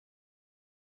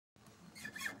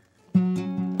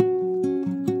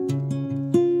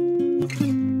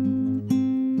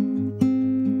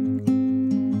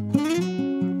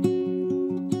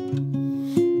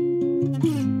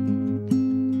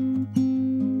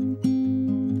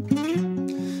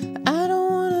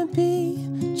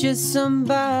just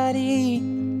somebody.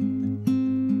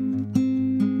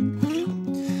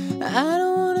 I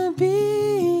don't wanna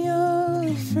be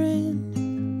your friend.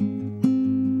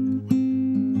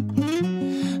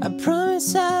 I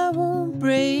promise I won't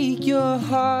break your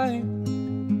heart,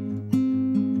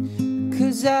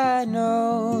 'cause I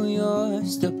know you're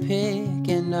still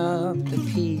picking up the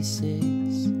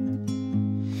pieces.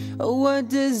 What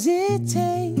does it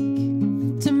take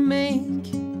to make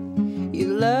you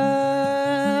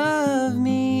love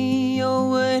me? Oh,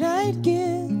 what I'd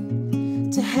give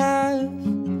to have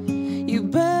you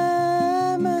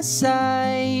by my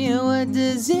side. What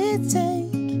does it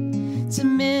take to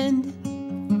mend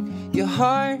your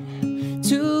heart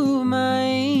to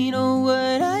mine? Oh,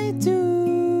 what I do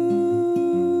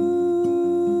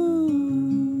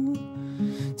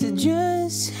to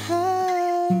just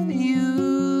have you,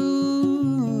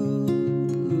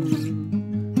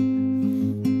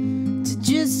 to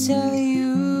just have you.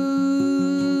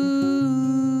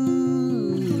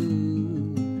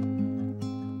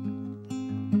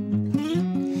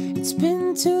 It's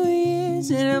been 2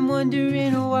 years and I'm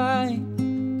wondering why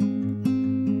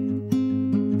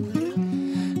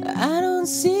I don't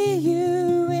see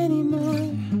you anymore.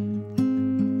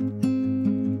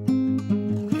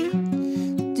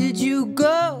 Did you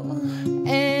go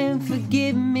and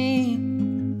forgive me?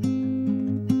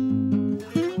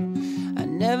 I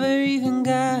never even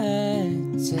got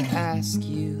to ask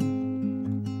you.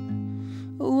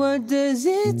 What does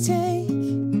it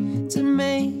take to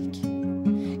make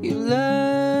you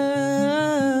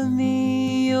love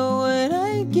me? Oh, what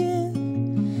I give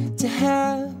to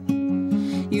have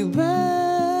you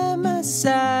by my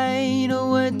side. Oh,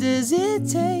 what does it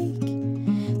take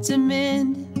to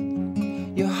mend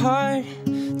your heart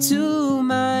to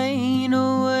mine?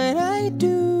 Oh, what I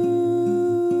do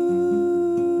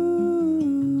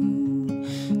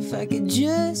if I could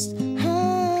just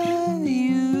have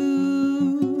you.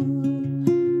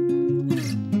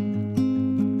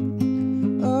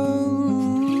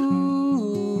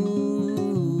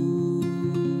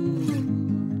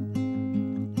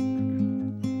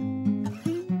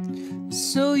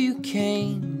 So you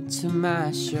came to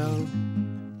my show,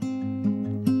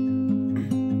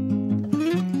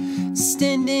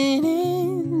 standing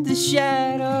in the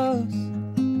shadows,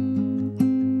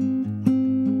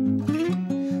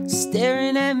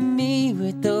 staring at me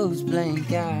with those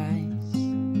blank eyes.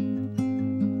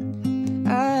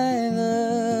 I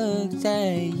looked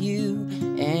at you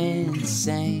and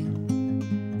sang,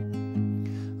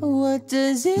 what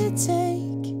does it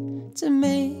take to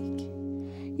make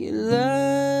you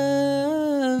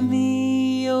love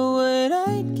me? Oh, what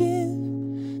I'd give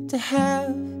to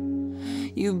have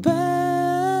you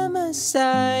by my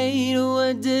side.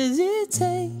 What does it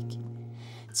take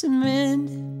to mend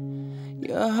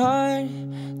your heart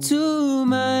to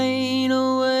mine?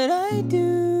 Oh, what I do.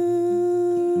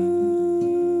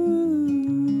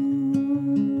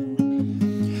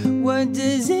 What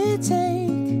does it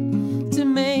take to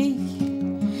make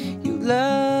you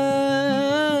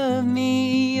love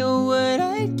me? Oh, what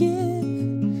I'd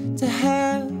give to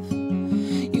have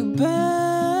you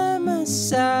by my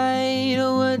side.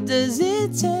 Oh, what does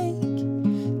it take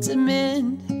to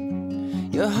mend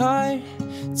your heart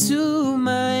to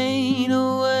mine?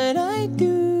 Oh, what I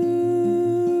do.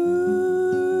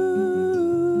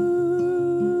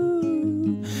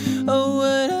 Oh,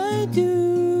 what I do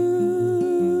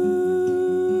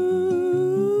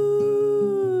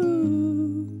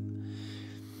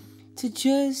to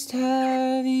just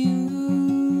have you,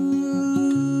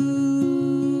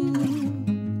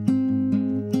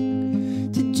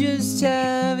 to just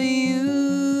have you,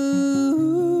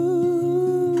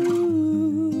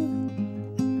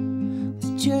 to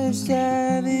just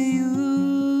have you.